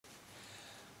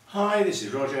Hi, this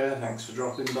is Roger, thanks for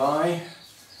dropping by.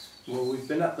 Well, we've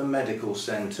been at the medical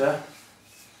centre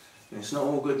and it's not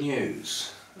all good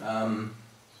news.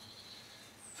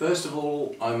 First of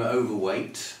all, I'm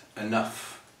overweight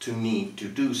enough to need to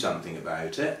do something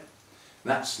about it.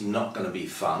 That's not going to be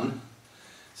fun.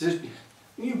 So,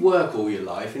 you work all your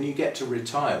life and you get to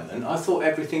retirement. I thought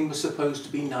everything was supposed to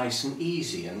be nice and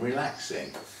easy and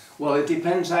relaxing. Well, it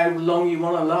depends how long you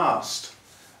want to last.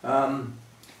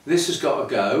 This has got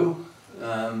to go,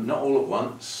 not all at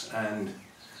once, and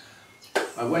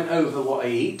I went over what I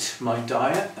eat, my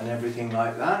diet and everything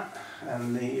like that,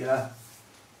 and the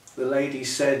lady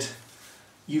said,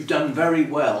 you've done very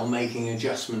well making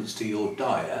adjustments to your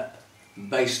diet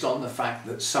based on the fact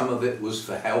that some of it was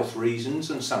for health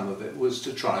reasons and some of it was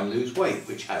to try and lose weight,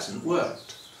 which hasn't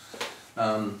worked.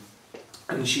 And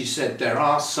she said there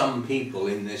are some people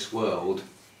in this world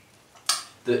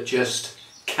that just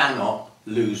cannot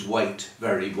lose weight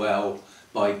very well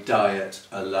by diet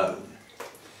alone,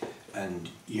 and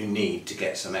you need to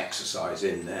get some exercise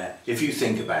in there. If you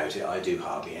think about it, I do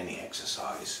hardly any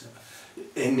exercise.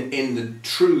 In the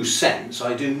true sense,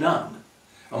 I do none.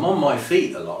 I'm on my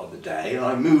feet a lot of the day and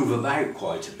I move about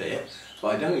quite a bit,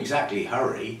 but I don't exactly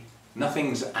hurry.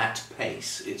 Nothing's at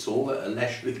pace, it's all at a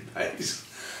leisurely pace.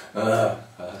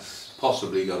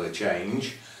 Possibly got to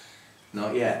change.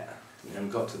 Not yet. We haven't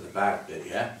got to the bad bit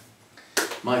yet.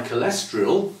 My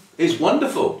cholesterol is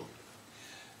wonderful.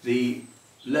 The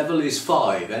level is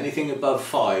 5. Anything above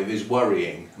 5 is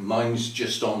worrying. Mine's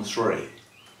just on 3.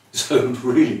 So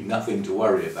really nothing to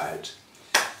worry about.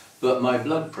 But my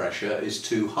blood pressure is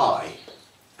too high,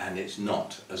 and it's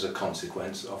not as a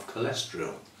consequence of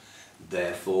cholesterol.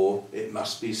 Therefore, it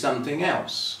must be something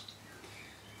else.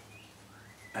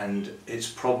 And it's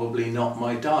probably not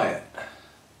my diet.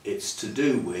 It's to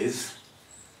do with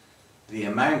the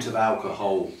amount of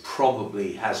alcohol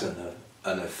probably has an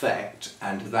effect,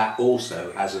 and that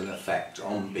also has an effect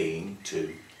on being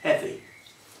too heavy.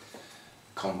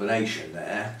 Combination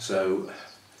there. So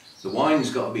the wine's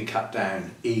got to be cut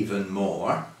down even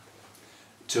more,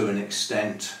 to an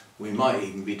extent we might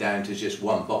even be down to just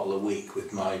 1 bottle a week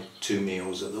with my 2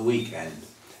 meals at the weekend.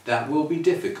 That will be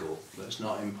difficult, but it's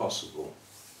not impossible.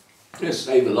 It'll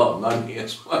save a lot of money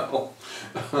as well.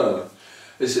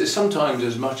 It's sometimes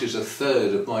as much as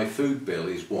 1/3 of my food bill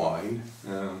is wine.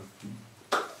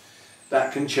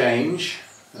 That can change.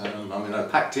 I mean, I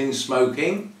packed in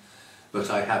smoking,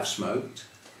 but I have smoked.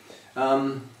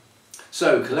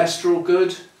 So cholesterol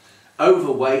good,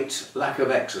 overweight, lack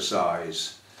of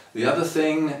exercise. The other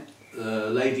thing, the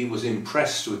lady was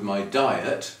impressed with my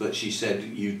diet, but she said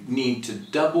you need to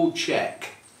double check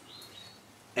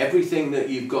everything that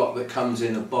you've got that comes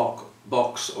in a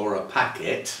box or a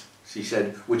packet. She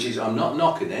said, which is, I'm not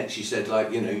knocking it, she said,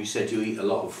 like, you know, you said you eat a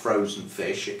lot of frozen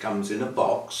fish, it comes in a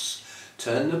box,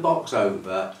 turn the box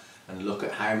over and look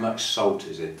at how much salt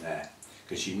is in there,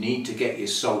 because you need to get your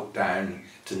salt down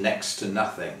to next to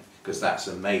nothing, because that's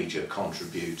a major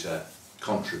contributor.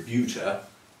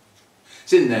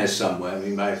 It's in there somewhere, my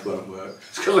mouth won't work,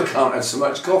 it's because I can't have so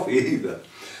much coffee either.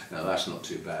 No, that's not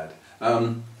too bad.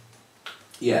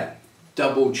 Yeah,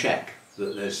 double check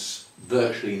that there's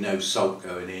virtually no salt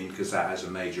going in, because that has a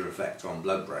major effect on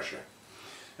blood pressure.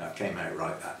 That came out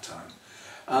right that time.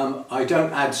 I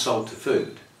don't add salt to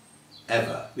food,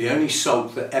 ever. The only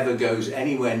salt that ever goes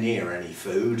anywhere near any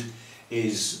food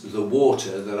is the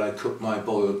water that I cook my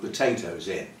boiled potatoes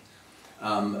in.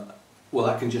 Well,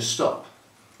 that can just stop.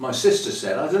 My sister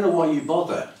said, I don't know why you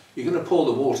bother. You're going to pour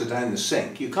the water down the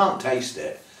sink. You can't taste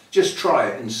it. Just try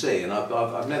it and see, and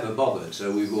I've never bothered, so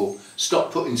we will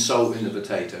stop putting salt in the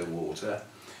potato water.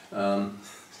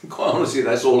 Quite honestly,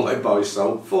 that's all I buy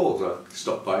salt for, so I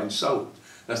stop buying salt.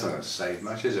 That's not going to save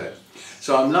much, is it?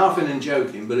 So I'm laughing and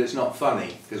joking, but it's not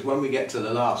funny, because when we get to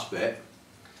the last bit,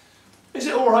 is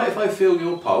it alright if I feel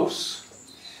your pulse?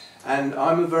 And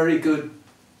I'm a very good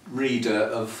reader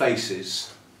of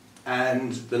faces,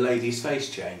 and the lady's face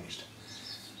changed.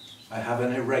 I have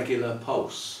an irregular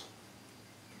pulse,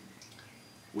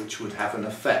 which would have an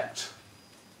effect,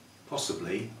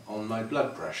 possibly, on my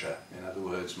blood pressure. In other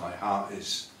words, my heart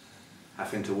is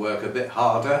having to work a bit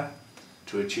harder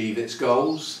to achieve its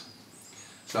goals.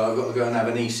 So I've got to go and have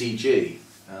an ECG,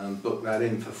 book that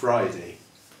in for Friday.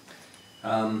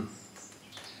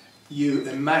 You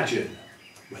imagine,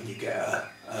 when you get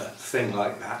a thing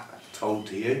like that told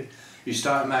to you, you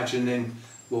start imagining,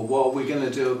 well, what are we going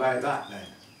to do about that then?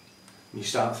 And you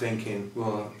start thinking,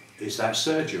 well, is that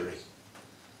surgery?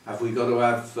 Have we got to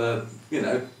have, you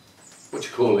know, what do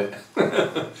you call it,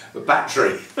 a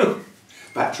battery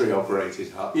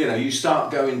operated heart? You know, you start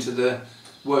going to the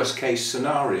worst case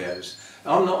scenarios.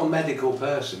 I'm not a medical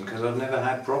person because I've never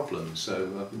had problems,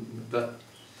 so, but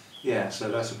yeah, so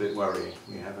that's a bit worrying.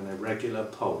 We have an irregular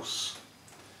pulse.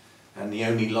 And the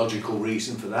only logical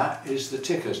reason for that is the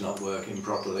ticker's not working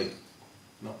properly,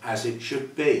 not as it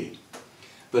should be.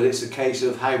 But it's a case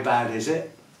of how bad is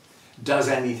it? Does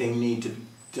anything need to be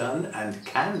done, and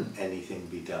can anything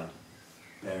be done?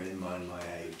 Bearing in mind my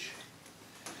age.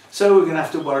 So we're going to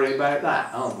have to worry about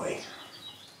that, aren't we?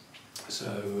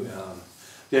 So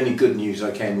the only good news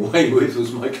I came away with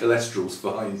was my cholesterol's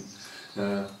fine.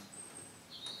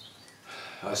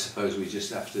 I suppose we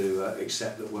just have to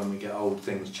accept that when we get old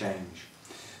things change.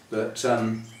 But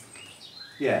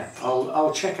yeah,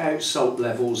 I'll check out salt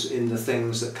levels in the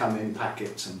things that come in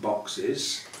packets and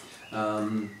boxes.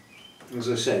 As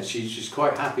I said, she's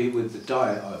quite happy with the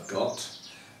diet I've got.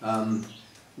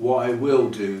 What I will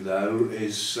do though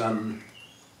is,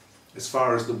 as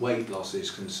far as the weight loss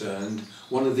is concerned,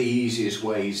 one of the easiest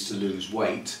ways to lose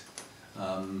weight,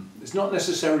 it's not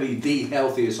necessarily the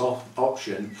healthiest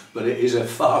option, but it is a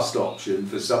fast option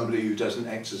for somebody who doesn't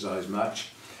exercise much,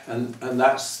 and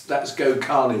that's go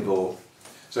carnivore.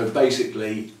 So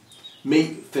basically,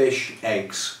 meat, fish,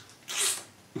 eggs.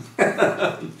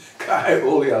 Cut out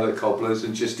all the other cobblers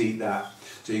and just eat that.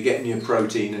 So you're getting your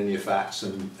protein and your fats,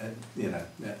 and you know,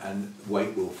 and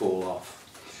weight will fall off.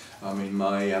 I mean,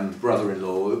 my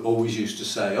brother-in-law always used to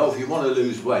say, "Oh, if you want to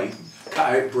lose weight,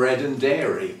 cut out bread and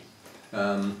dairy."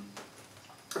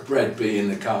 Bread being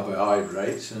the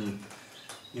carbohydrates, and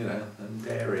you know, and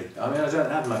dairy. I mean, I don't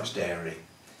have much dairy.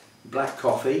 Black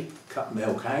coffee, cut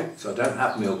milk out, so I don't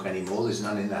have milk anymore. There's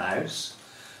none in the house.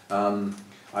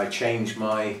 I changed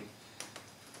my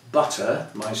butter.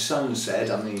 My son said,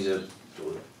 I mean, he's a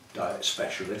sort of diet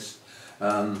specialist.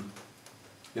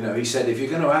 You know, he said, if you're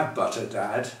going to have butter,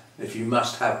 Dad, if you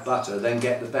must have butter, then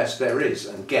get the best there is,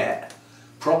 and get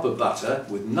proper butter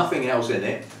with nothing else in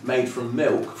it, made from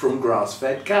milk from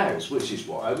grass-fed cows, which is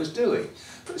what I was doing.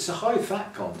 But it's a high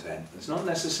fat content. It's not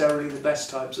necessarily the best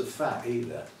types of fat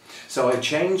either. So I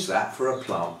changed that for a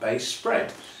plant-based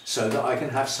spread so that I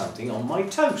can have something on my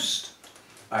toast.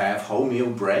 I have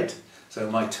wholemeal bread, so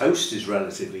my toast is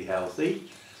relatively healthy.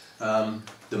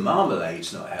 The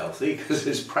marmalade's not healthy because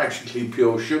it's practically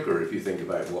pure sugar if you think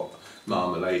about what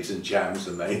marmalades and jams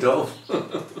are made of.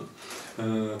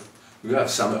 We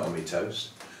have something on my toast.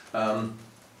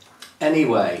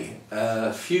 Anyway,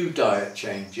 a few diet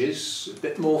changes, a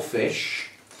bit more fish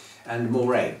and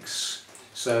more eggs.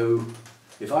 So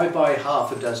if I buy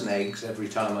half a dozen eggs every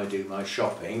time I do my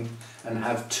shopping and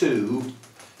have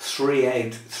three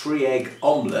egg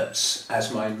omelettes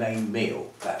as my main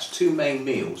meal, that's 2 main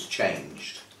meals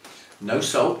changed. No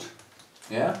salt,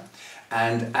 yeah,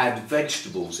 and add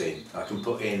vegetables in. I can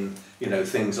put in, you know,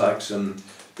 things like some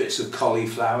bits of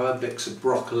cauliflower, bits of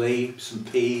broccoli, some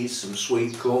peas, some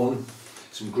sweet corn,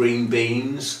 some green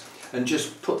beans, and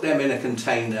just put them in a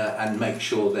container and make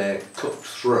sure they're cooked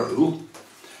through,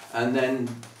 and then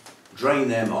drain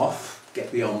them off,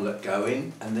 get the omelette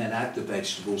going, and then add the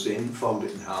vegetables in, fold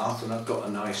it in half, and I've got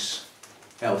a nice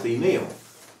healthy meal.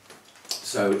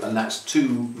 So, and that's 2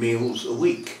 meals a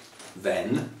week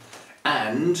then,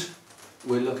 and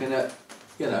we're looking at,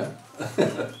 you know,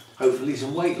 hopefully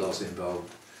some weight loss involved.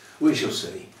 We shall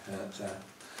see.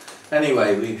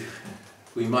 Anyway,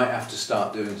 we might have to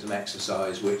start doing some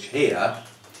exercise, which here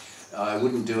I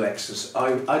wouldn't do exercise.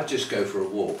 I'd just go for a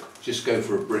walk, just go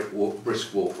for a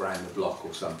brisk walk around the block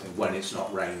or something when it's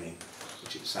not raining,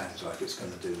 which it sounds like it's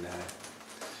going to do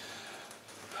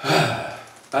now.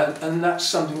 And that's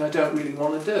something I don't really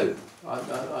want to do.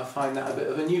 I find that a bit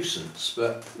of a nuisance,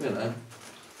 but you know,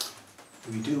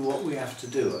 we do what we have to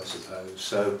do, I suppose.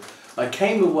 So I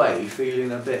came away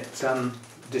feeling a bit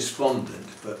despondent,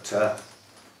 but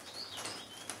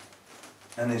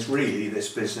and it's really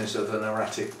this business of an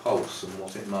erratic pulse and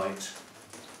what it might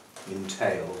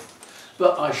entail.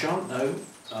 But I shan't know.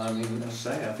 I mean, as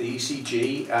I say, I have the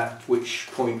ECG, at which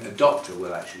point a doctor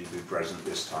will actually be present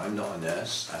this time, not a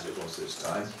nurse, as it was this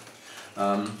time.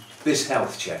 This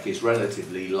health check is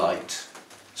relatively light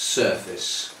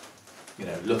surface, you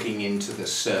know, looking into the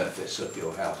surface of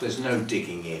your health. There's no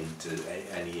digging into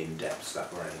any in-depth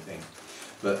stuff or anything.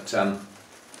 But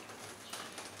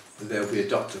there'll be a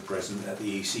doctor present at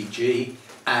the ECG,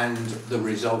 and the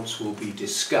results will be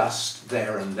discussed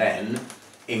there and then,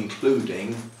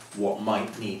 including what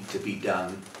might need to be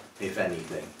done, if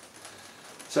anything.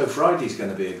 So Friday's going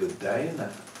to be a good day, isn't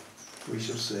it? We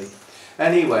shall see.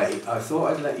 Anyway, I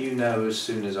thought I'd let you know as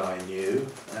soon as I knew,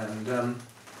 and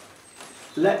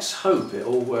let's hope it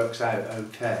all works out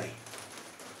okay.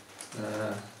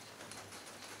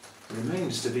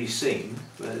 Remains to be seen,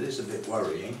 but it is a bit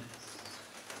worrying.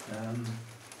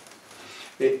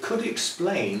 It could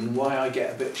explain why I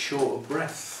get a bit short of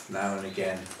breath now and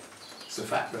again. It's the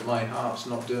fact that my heart's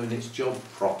not doing its job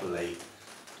properly.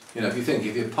 You know, if you think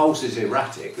if your pulse is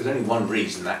erratic, there's only one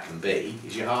reason that can be,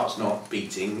 is your heart's not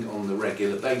beating on the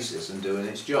regular basis and doing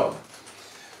its job.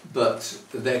 But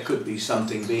there could be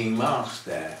something being masked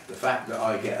there. The fact that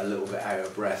I get a little bit out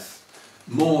of breath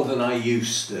more than I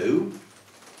used to,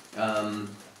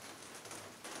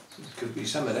 could be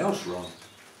something else wrong.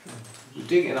 We're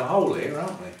digging a hole here,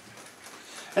 aren't we?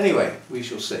 Anyway, we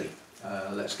shall see.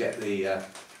 Let's get the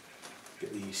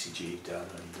ECG done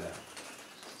and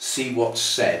see what's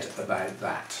said about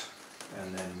that,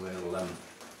 and then we'll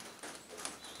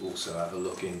also have a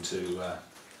look into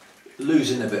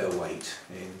losing a bit of weight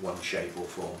in one shape or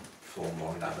form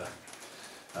or another.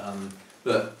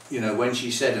 But you know, when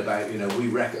she said about, you know, we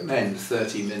recommend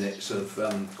 30 minutes of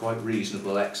quite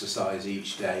reasonable exercise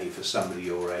each day for somebody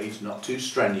your age, not too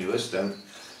strenuous, don't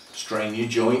strain your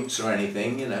joints or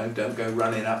anything, you know, don't go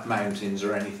running up mountains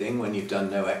or anything when you've done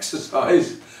no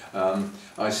exercise.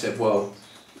 I said, well,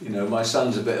 you know, my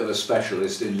son's a bit of a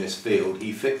specialist in this field.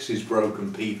 He fixes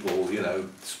broken people, you know,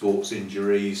 sports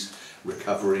injuries,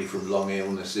 recovery from long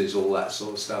illnesses, all that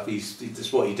sort of stuff.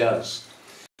 That's what he does.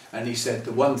 And he said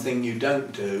the one thing you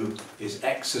don't do is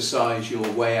exercise your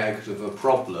way out of a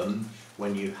problem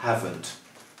when you haven't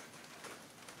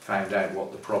found out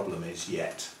what the problem is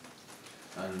yet.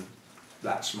 And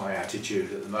that's my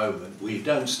attitude at the moment. We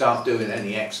don't start doing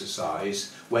any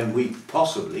exercise when we've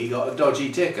possibly got a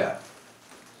dodgy ticker.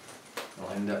 I'll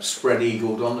end up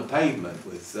spread-eagled on the pavement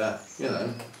with, you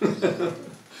know,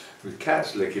 with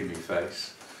cats licking my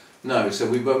face. No, so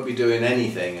we won't be doing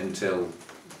anything until,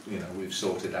 you know, we've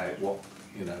sorted out what,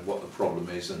 you know, what the problem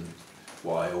is and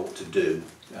what I ought to do.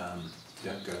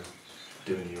 Don't go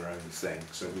doing your own thing.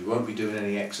 So we won't be doing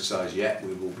any exercise yet.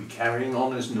 We will be carrying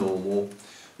on as normal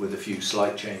with a few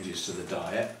slight changes to the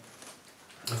diet.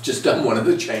 I've just done one of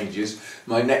the changes.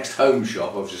 My next home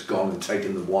shop, I've just gone and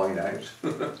taken the wine out.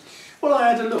 Well,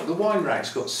 I had a look. The wine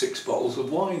rack's got 6 bottles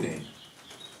of wine in.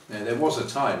 Now, there was a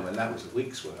time when that was a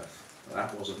week's worth.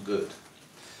 That wasn't good.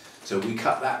 So we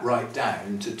cut that right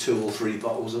down to 2 or 3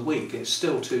 bottles a week. It's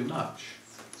still too much.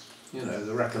 You know,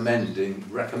 the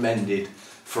recommended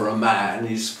for a man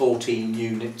is 14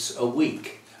 units a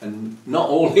week, and not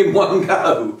all in one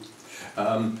go,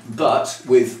 but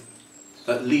with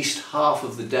at least half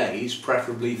of the days,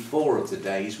 preferably 4 of the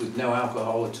days, with no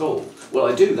alcohol at all. Well,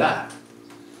 I do that,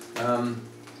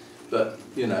 but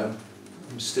you know,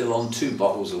 I'm still on 2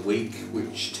 bottles a week,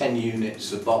 which 10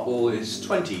 units a bottle is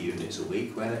 20 units a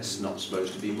week, when it's not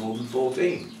supposed to be more than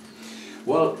 14.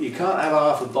 Well, you can't have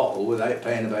half a bottle without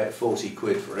paying about 40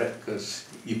 quid for it, because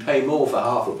you pay more for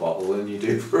half a bottle than you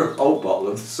do for a whole bottle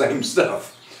of the same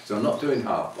stuff. So I'm not doing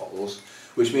half bottles,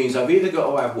 which means I've either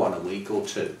got to have 1 a week or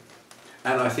 2.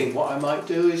 And I think what I might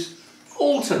do is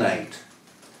alternate.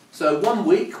 So 1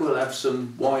 week we'll have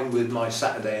some wine with my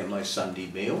Saturday and my Sunday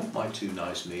meal, my 2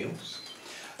 nice meals.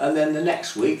 And then the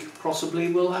next week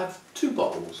possibly we'll have 2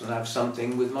 bottles and have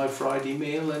something with my Friday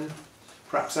meal, and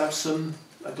perhaps have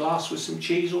a glass with some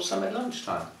cheese or something at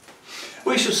lunchtime.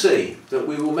 We shall see. That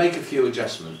we will make a few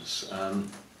adjustments,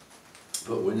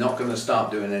 but we're not going to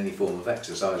start doing any form of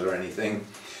exercise or anything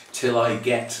till I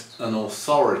get an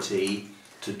authority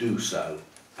to do so,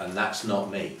 and that's not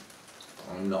me.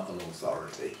 I'm not an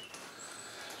authority.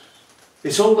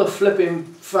 It's all a flipping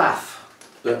faff,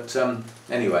 but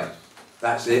anyway,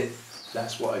 that's it.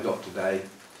 That's what I got today,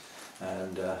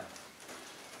 and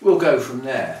we'll go from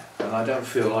there. And I don't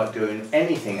feel like doing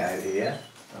anything out here.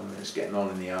 I mean, it's getting on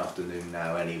in the afternoon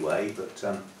now anyway, but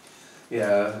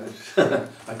yeah,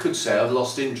 I could say I've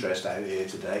lost interest out here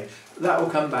today. That will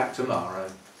come back tomorrow.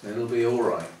 It'll be all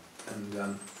right.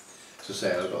 And as I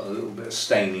say, I've got a little bit of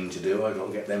staining to do. I've got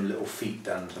to get them little feet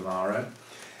done tomorrow,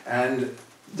 and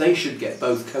they should get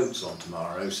both coats on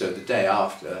tomorrow. So the day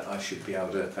after, I should be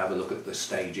able to have a look at the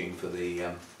staging for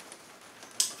the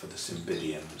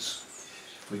cymbidiums.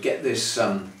 We get this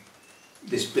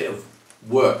this bit of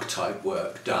type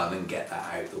work done and get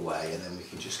that out of the way, and then we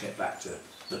can just get back to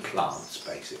the plants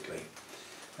basically.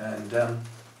 And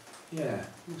yeah,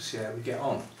 we'll see how we get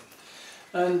on.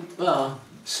 And well,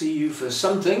 see you for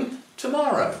something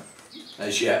tomorrow,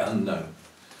 as yet unknown.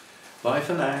 Bye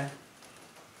for now.